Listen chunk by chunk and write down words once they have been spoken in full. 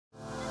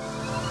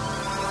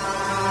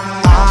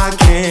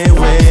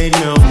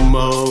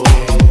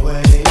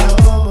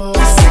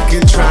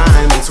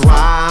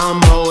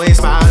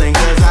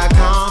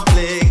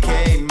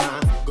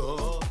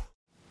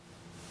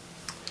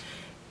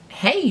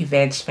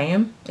Edge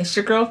fam, it's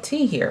your girl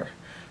T here.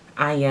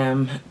 I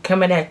am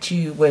coming at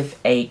you with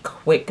a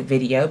quick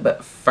video,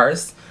 but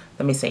first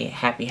let me say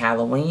happy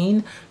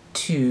Halloween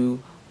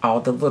to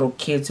all the little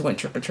kids who went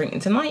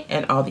trick-or-treating tonight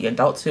and all the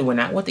adults who went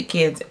out with the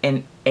kids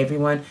and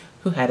everyone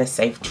who had a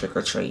safe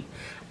trick-or-treat.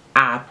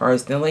 I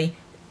personally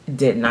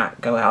did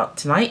not go out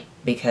tonight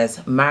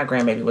because my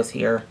grandbaby was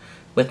here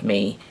with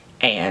me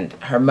and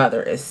her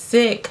mother is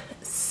sick,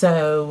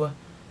 so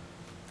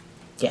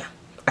yeah,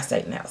 I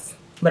stayed in the house.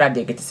 But I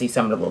did get to see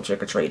some of the little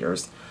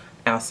trick-or-treaters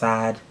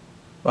outside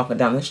walking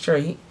down the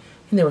street,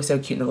 and they were so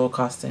cute in the little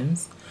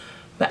costumes.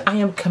 But I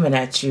am coming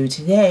at you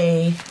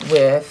today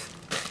with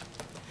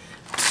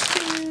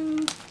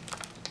 2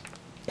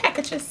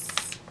 packages.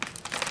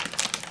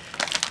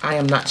 I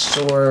am not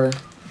sure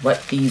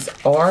what these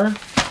are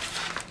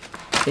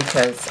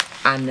because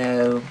I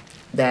know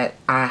that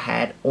I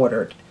had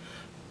ordered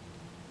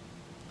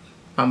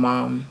my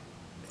mom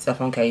cell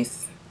phone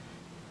case,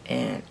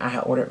 and I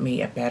had ordered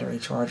me a battery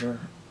charger.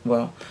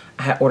 Well,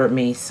 I had ordered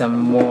me some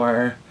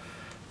more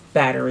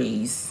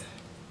batteries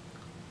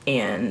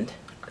and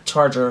a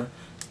charger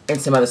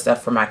and some other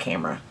stuff for my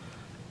camera.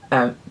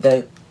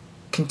 The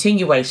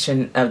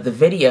continuation of the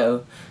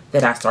video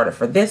that I started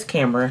for this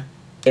camera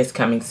is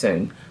coming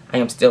soon. I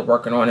am still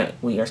working on it.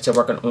 We are still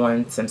working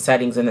on some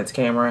settings in this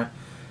camera.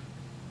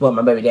 Well,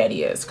 my baby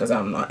daddy is, because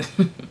I'm not.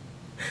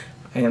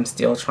 I am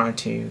still trying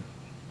to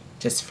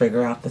just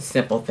figure out the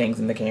simple things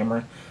in the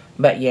camera.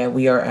 But yeah,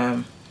 we are,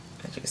 as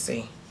you can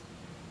see,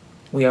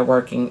 we are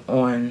working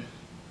on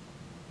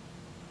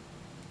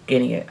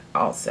getting it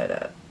all set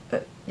up.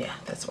 But yeah,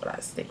 that's what I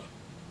see.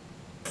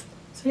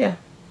 So yeah,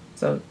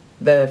 so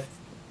the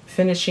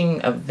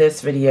finishing of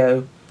this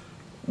video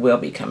will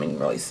be coming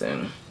really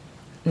soon.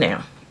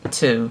 Now,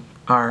 to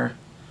our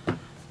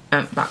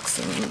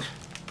unboxing.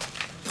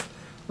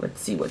 Let's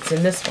see what's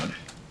in this one.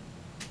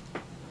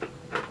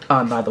 Oh,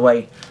 and by the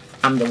way,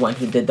 I'm the one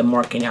who did the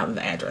marking out of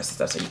the address and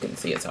stuff so you can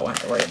see it, so I won't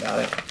have to worry about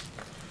it.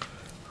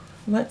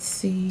 Let's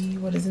see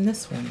what is in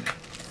this one.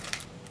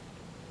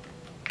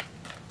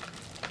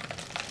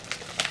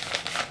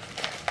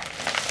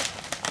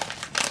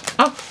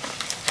 Oh,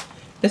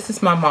 this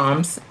is my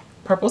mom's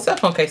purple cell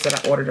phone case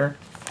that I ordered her.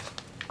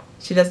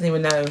 She doesn't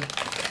even know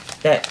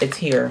that it's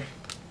here.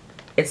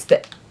 It's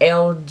the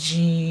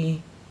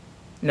LG,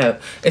 no,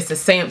 it's the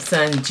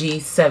Samsung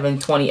G7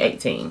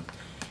 2018.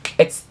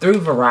 It's through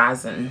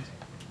Verizon.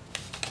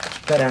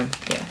 But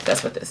yeah,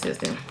 that's what this is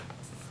then.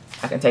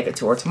 I can take it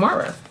to her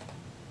tomorrow,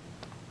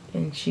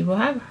 and she will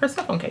have her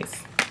cell phone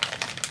case.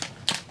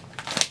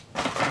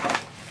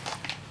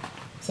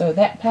 So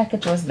that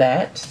package was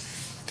that.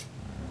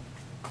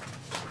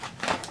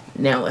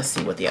 Now let's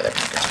see what the other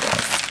package was.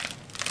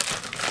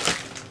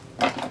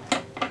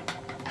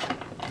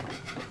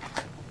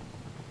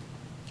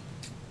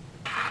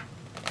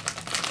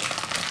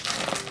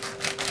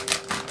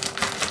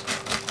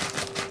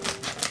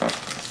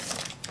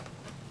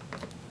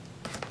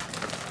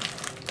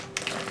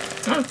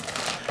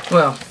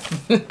 Well,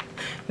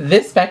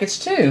 this package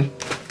too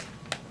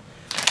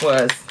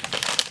was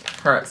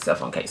her cell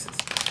phone cases.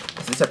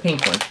 This is her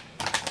pink one.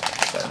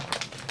 So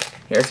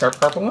here's her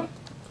purple one,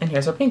 and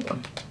here's her pink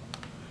one.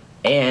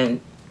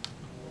 And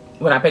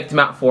when I picked them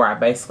out for, I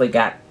basically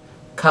got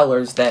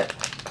colors that,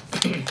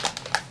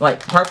 like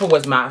purple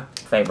was my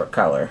favorite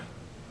color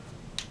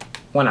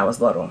when I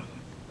was little.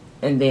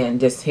 And then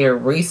just here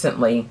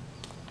recently,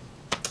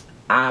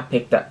 I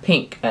picked up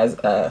pink as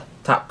a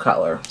top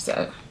color.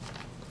 So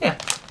yeah.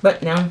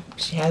 But now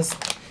she has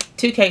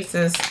 2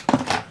 cases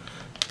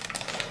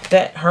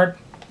that her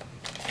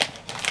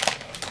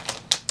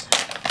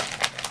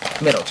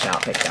middle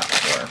child picked out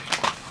for her.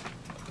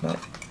 But,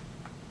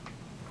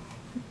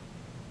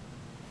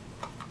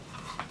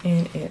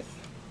 and it,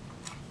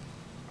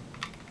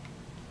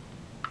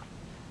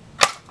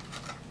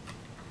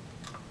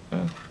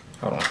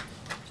 hold on.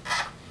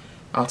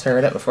 I'll tear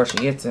it up before she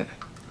gets it.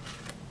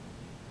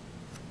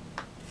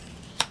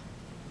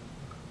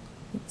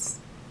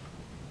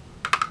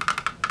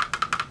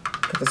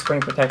 The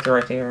screen protector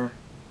right there,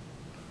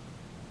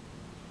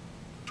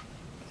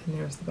 and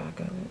there's the back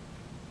of it.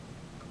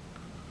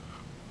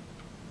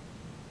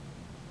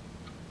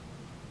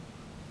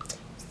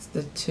 It's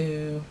the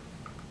 2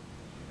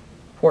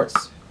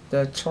 ports,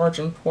 the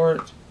charging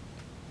port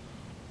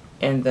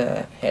and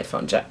the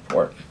headphone jack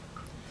port,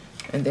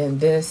 and then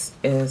this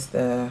is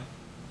the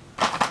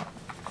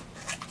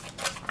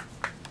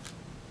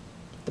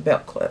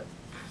belt clip.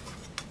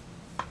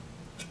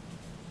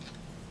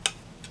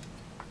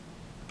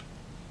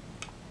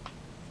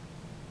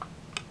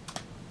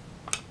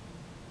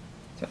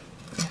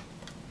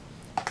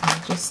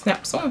 Just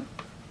snaps on.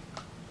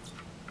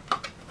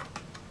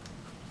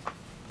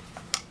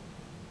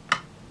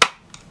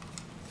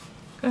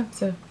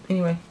 So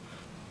anyway,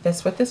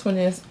 that's what this one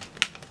is.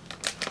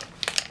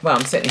 Well,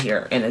 I'm sitting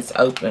here and it's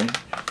open.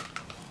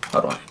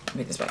 Hold on, let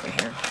me get this back in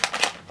here.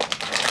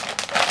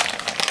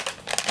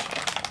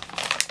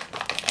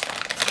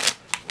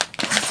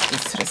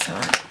 Let's to the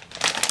side.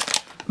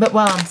 But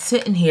while I'm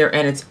sitting here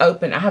and it's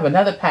open, I have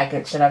another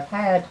package that I've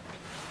had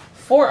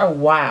for a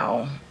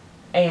while,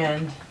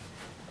 and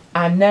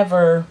I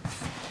never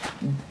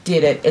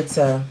did it. It's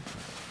a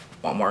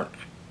Walmart.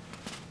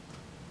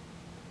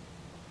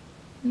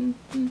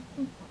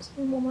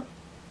 Walmart.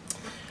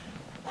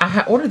 I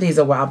had ordered these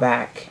a while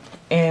back,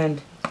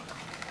 and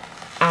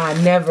I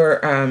never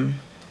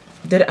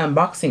did an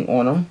unboxing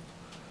on them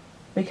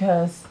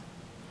because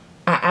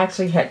I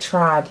actually had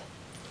tried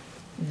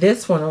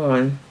this one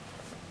on,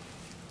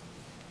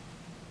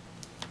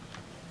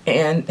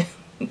 and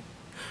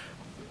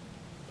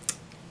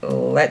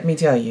let me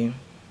tell you,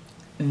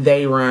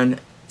 they run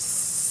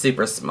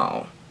super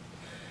small.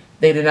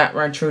 They do not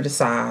run true to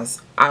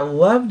size. I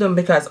loved them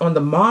because on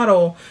the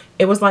model,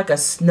 it was like a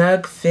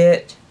snug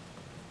fit,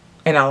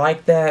 and I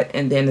like that.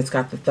 And then it's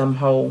got the thumb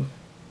hole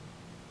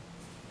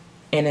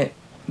in it.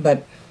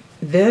 But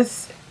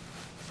this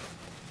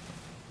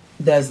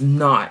does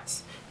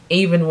not,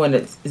 even when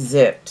it's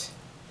zipped.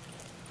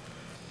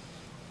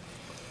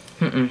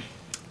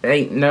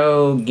 Ain't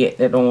no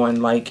getting it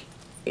on. Like,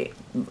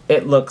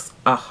 it looks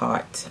a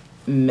hot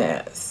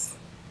mess.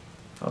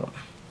 Hold on.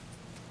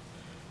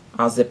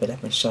 I'll zip it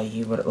up and show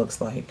you what it looks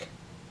like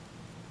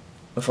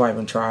before I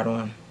even try it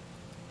on.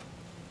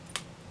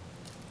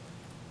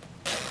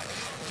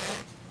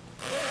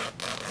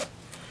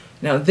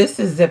 Now this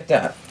is zipped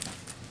up,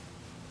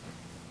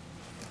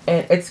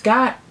 and it's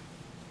got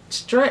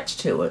stretch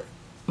to it.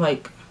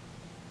 Like,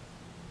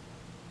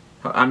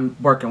 I'm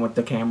working with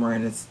the camera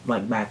and it's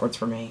like backwards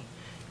for me.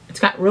 It's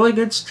got really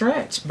good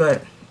stretch,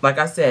 but like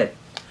I said,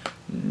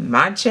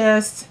 my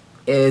chest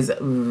is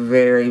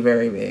very,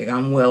 very big.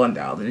 I'm well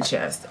endowed in the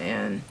chest,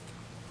 and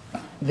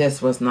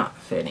this was not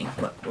fitting.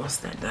 Look, we'll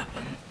stand up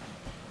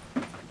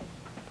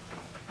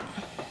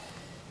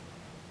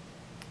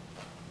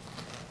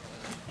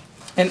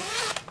and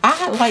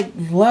I like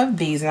loved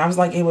these, and I was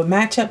like, it would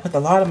match up with a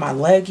lot of my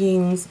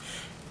leggings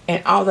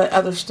and all that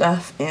other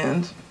stuff,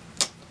 and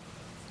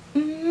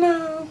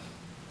no.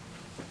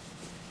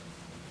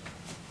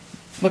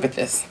 Look at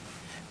this.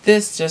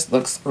 This just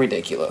looks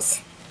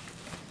ridiculous.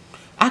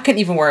 I couldn't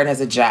even wear it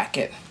as a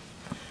jacket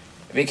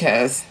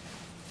because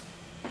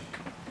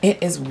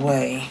it is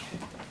way,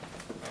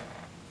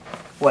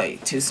 way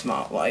too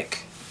small. Like,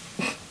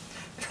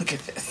 look at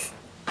this.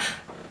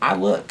 I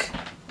look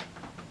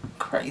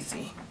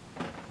crazy.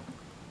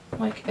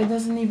 Like, it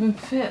doesn't even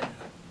fit.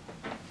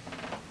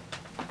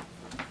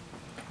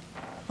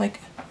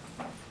 Like,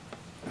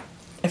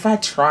 if I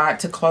tried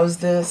to close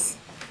this,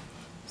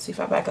 see if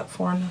I back up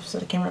far enough so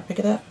the camera will pick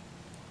it up.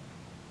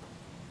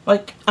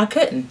 Like, I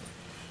couldn't,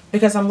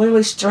 because I'm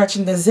literally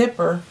stretching the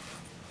zipper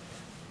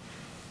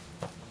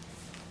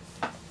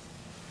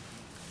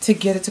to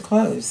get it to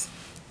close.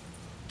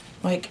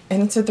 Like,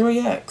 and it's a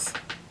 3X.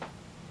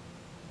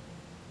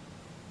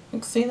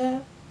 You see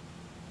that?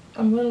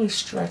 I'm literally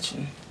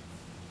stretching.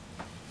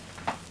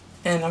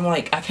 And I'm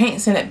like, I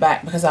can't send it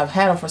back because I've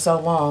had them for so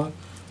long.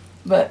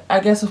 But I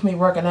guess with me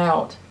working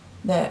out,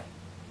 that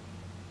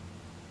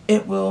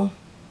it will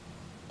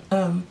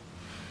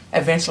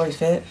eventually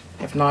fit.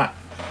 If not,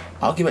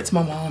 I'll give it to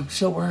my mom.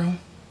 She'll wear them.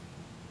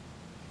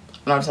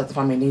 And I'll just have to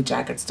find me new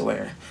jackets to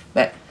wear.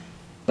 But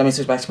let me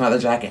switch back to my other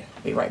jacket.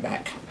 Be right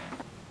back.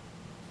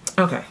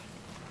 Okay.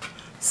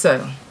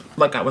 So,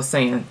 like I was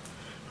saying,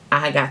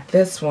 I got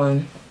this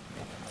one.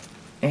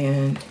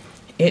 And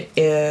it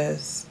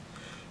is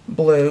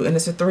blue. And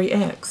it's a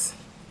 3X.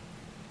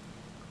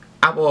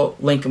 I will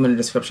link them in the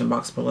description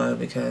box below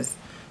because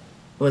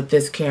with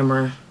this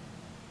camera,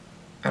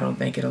 I don't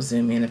think it'll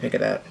zoom in and pick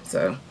it up.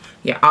 So,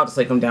 yeah, I'll just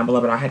link them down below.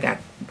 But I got,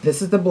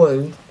 this is the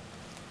blue.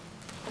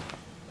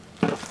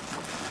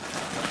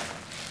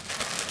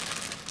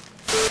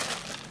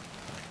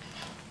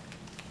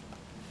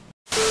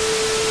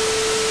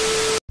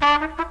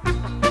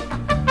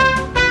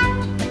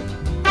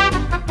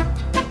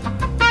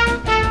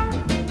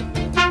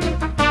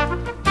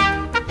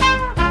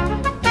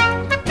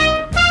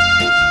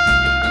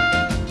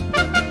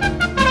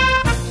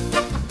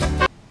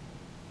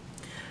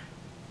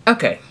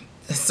 Okay,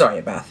 sorry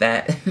about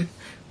that.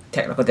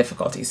 Technical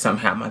difficulties.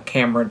 Somehow my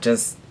camera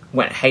just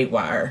went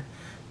haywire.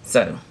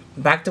 So,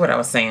 back to what I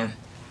was saying.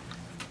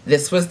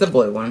 This was the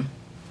blue one.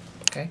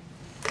 Okay.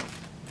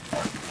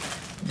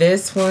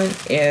 This one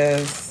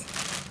is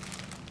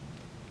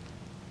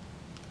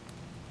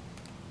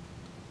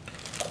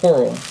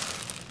coral.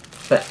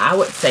 But I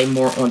would say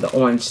more on the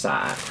orange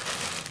side.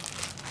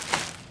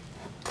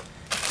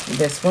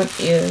 This one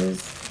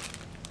is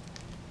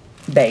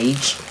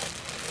beige.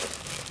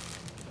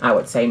 I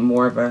would say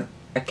more of a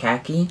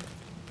khaki.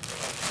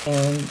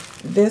 And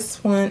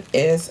this one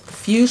is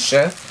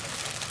fuchsia.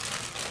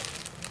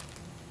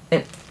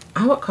 And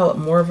I would call it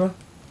more of a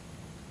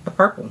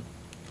purple.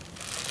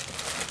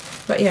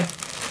 But yeah.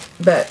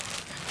 But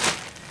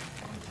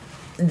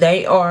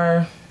they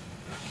are,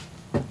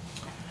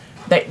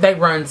 they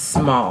run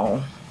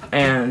small.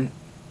 And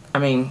I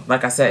mean,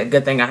 like I said,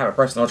 good thing I have a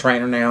personal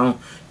trainer now.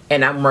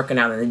 And I'm working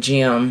out in the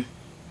gym.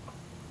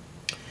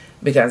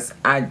 Because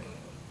I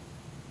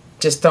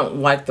just don't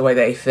like the way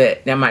they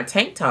fit. Now my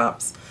tank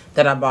tops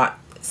that I bought,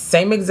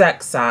 same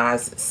exact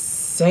size,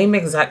 same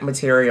exact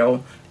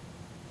material.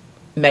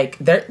 They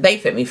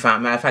fit me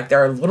fine. Matter of fact,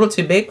 they're a little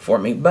too big for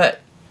me, but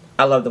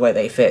I love the way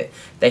they fit.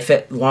 They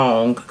fit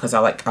long because I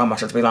like all my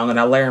shirts to be long, and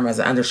I layer them as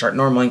an undershirt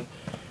normally.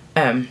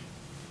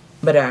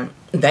 But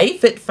they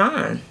fit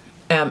fine.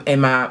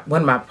 In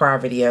one of my prior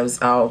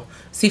videos, I'll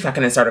see if I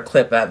can insert a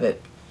clip of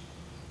it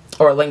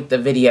or link the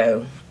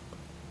video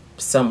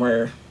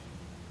somewhere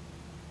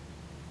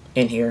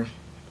in here.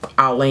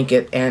 I'll link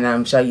it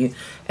and show you.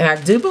 And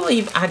I do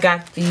believe I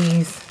got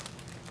these.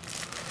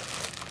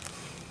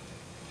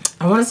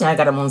 I want to say I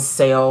got them on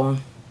sale.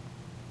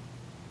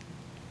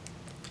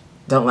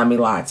 Don't let me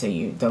lie to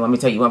you. Don't let me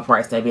tell you one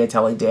price. They'd be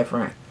totally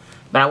different.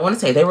 But I want to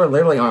say they were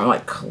literally on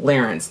like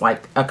clearance,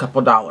 like a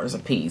couple dollars a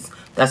piece.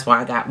 That's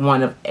why I got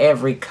one of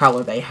every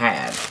color they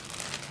had.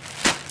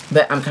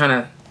 But I'm kind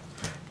of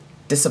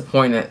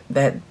disappointed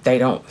that they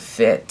don't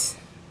fit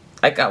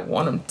like I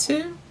want them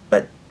to.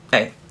 But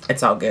hey,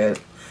 it's all good.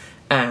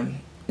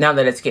 Now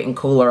that it's getting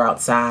cooler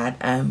outside,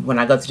 when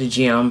I go to the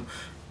gym,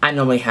 I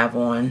normally have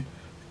on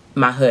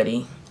my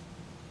hoodie,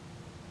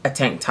 a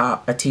tank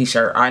top, a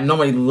t-shirt. I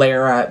normally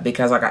layer up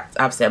because, like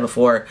I've said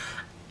before,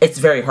 it's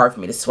very hard for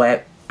me to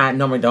sweat. I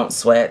normally don't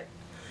sweat.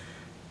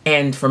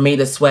 And for me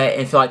to sweat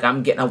and feel like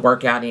I'm getting a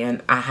workout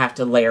in, I have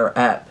to layer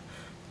up.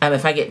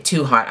 If I get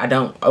too hot, I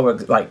don't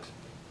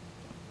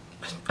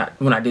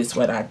when I do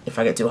sweat, if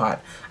I get too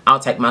hot, I'll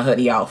take my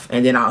hoodie off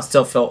and then I'll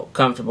still feel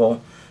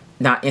comfortable,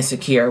 not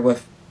insecure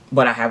with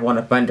what I have on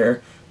up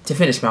under to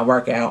finish my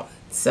workout.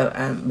 So,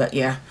 but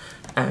yeah,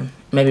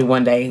 maybe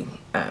one day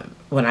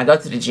when I go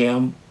to the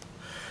gym,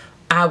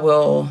 I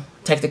will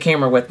take the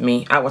camera with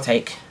me. I will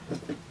take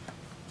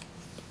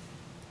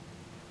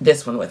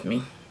this one with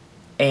me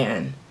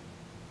and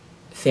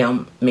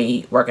film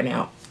me working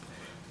out.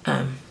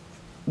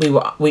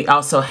 We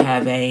also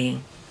have a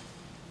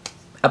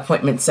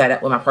appointment set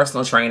up with my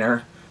personal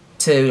trainer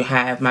to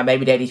have my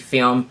baby daddy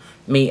film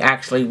me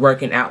actually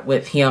working out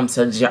with him,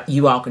 so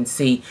you all can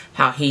see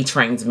how he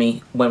trains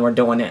me when we're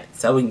doing it,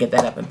 so we can get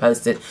that up and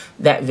post it.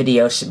 That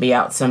video should be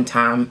out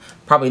sometime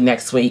probably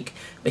next week,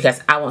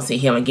 because I won't see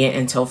him again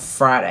until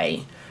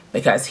Friday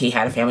because he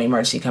had a family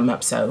emergency come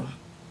up, so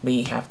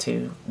we have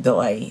to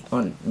delay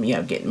on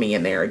getting me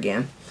in there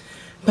again.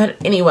 But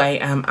anyway,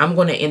 I'm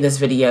going to end this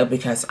video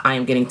because I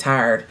am getting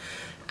tired.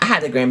 I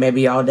had the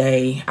grandbaby all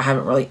day. I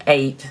haven't really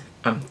ate.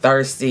 I'm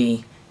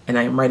thirsty and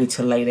I'm ready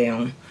to lay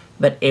down.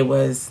 But it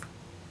was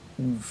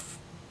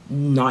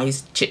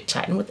nice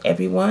chit-chatting with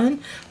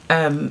everyone.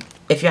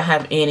 If y'all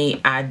have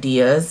any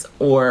ideas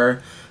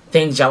or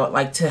things y'all would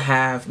like to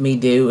have me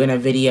do in a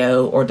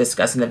video or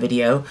discuss in a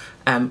video,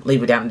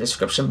 leave it down in the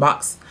description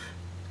box.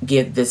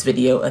 Give this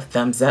video a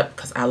thumbs up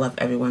because I love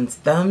everyone's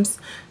thumbs.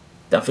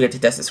 Don't forget to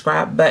hit that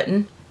subscribe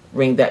button.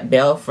 Ring that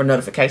bell for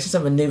notifications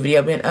of a new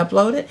video being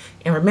uploaded.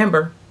 And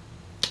remember,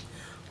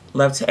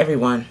 love to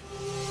everyone.